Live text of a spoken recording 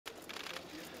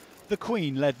The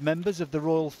Queen led members of the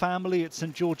royal family at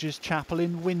St George's Chapel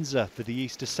in Windsor for the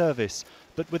Easter service,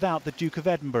 but without the Duke of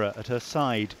Edinburgh at her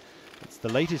side. It's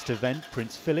the latest event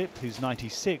Prince Philip, who's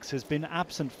 96, has been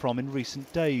absent from in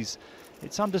recent days.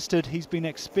 It's understood he's been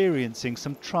experiencing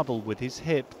some trouble with his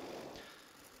hip.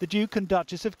 The Duke and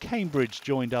Duchess of Cambridge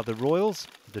joined other royals.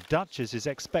 The Duchess is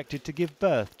expected to give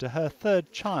birth to her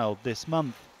third child this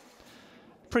month.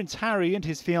 Prince Harry and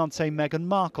his fiancée Meghan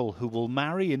Markle, who will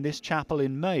marry in this chapel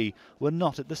in May, were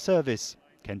not at the service.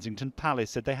 Kensington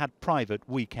Palace said they had private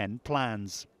weekend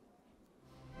plans.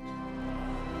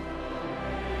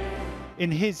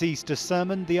 In his Easter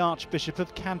sermon, the Archbishop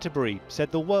of Canterbury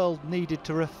said the world needed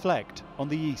to reflect on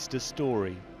the Easter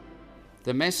story.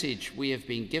 The message we have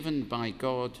been given by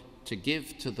God to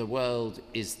give to the world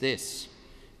is this: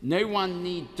 no one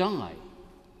need die,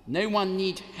 no one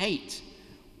need hate,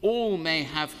 all may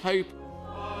have hope.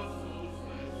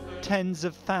 Tens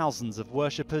of thousands of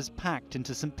worshippers packed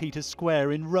into St Peter's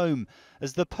Square in Rome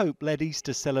as the Pope led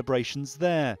Easter celebrations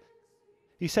there.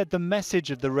 He said the message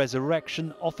of the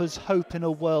resurrection offers hope in a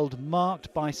world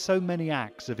marked by so many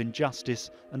acts of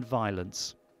injustice and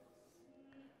violence.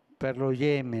 Per lo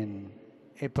Yemen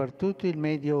e per tutto il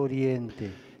Medio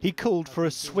Oriente. He called for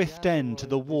a swift end to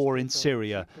the war in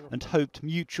Syria and hoped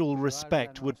mutual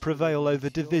respect would prevail over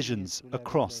divisions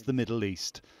across the Middle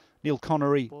East. Neil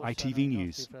Connery, ITV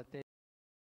News.